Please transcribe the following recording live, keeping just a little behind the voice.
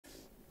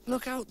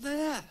Look out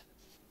there.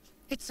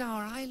 It's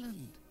our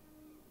island.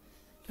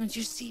 Don't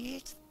you see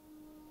it?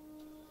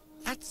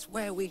 That's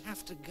where we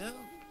have to go.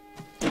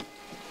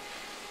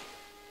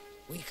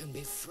 We can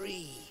be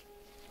free.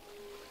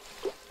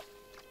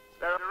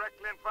 They're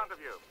directly in front of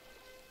you.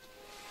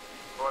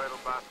 Poor little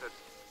bastards.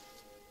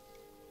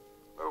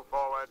 Move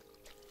forward.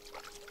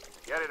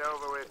 Get it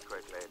over with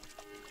quickly.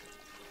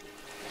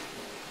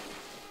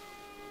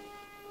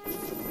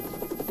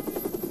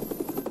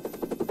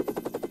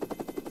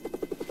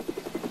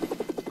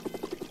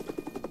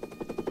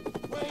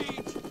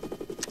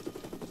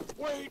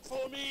 Wait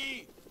for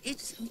me!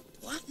 It's a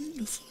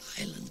wonderful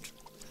island.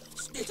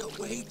 Better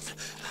wait.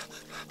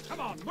 Come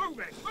on, move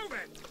it, move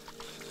it!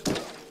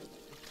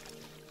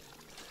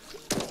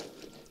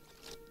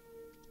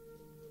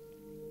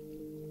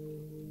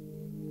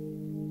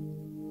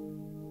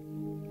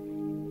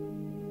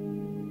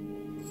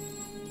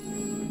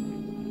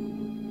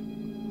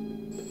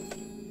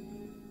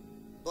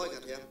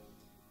 Boycott here.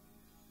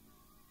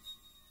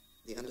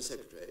 The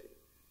Undersecretary.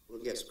 Well,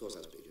 yes, of course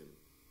I'll speak to him.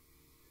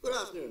 Good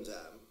afternoon,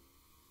 sir.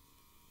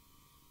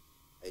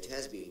 It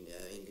has been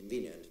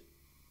inconvenient.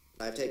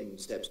 I've taken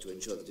steps to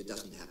ensure that it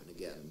doesn't happen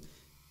again.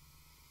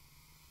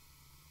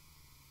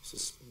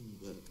 Suspend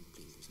work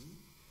complete, isn't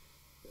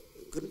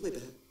it? Couldn't we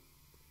perhaps?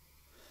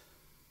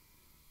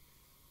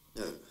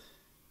 No,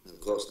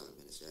 of course not,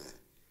 Minister.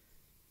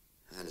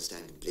 I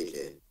understand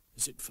completely.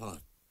 Is it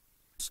far,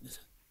 isn't it?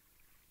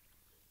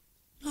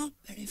 Not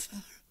very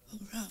far, oh,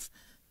 Ralph.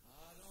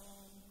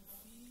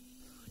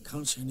 I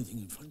can't see anything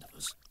in front of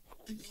us.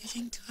 I'm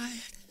getting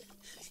tired.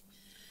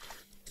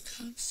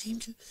 Can't seem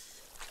to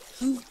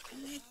move my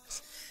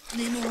legs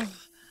anymore.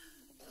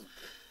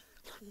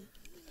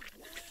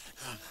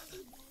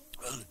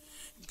 Well,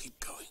 keep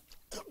going.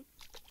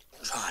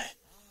 Try.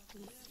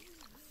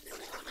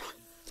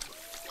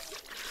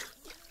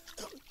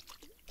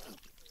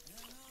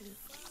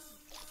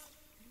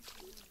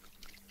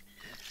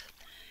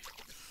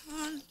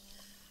 Can't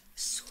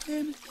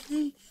swim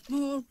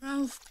anymore,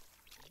 Ralph.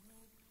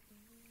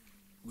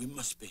 We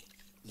must be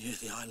near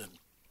the island.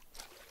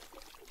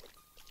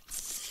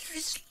 There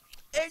isn't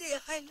any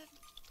island,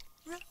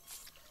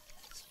 Ralph.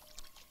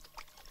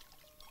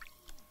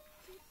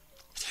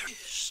 There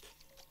is.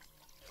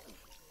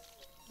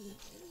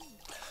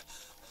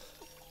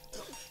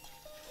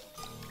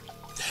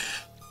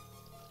 There.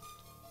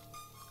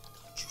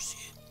 Don't you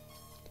see it?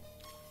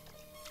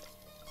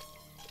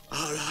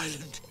 Our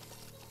island.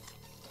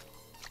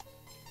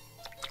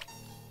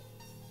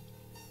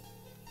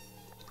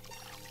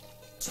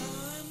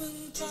 Time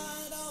and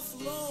tide are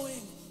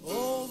flowing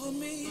over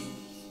me.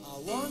 I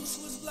once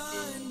was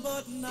blind,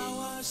 but now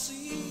I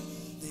see.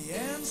 The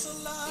answer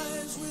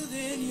lies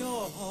within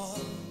your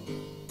heart.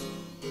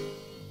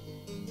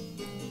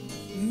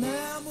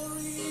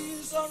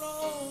 Memories are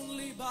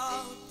only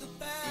about the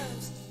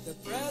past. The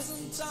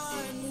present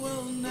time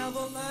will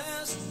never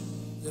last.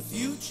 The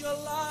future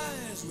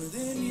lies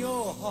within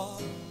your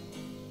heart.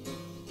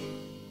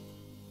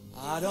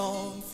 I don't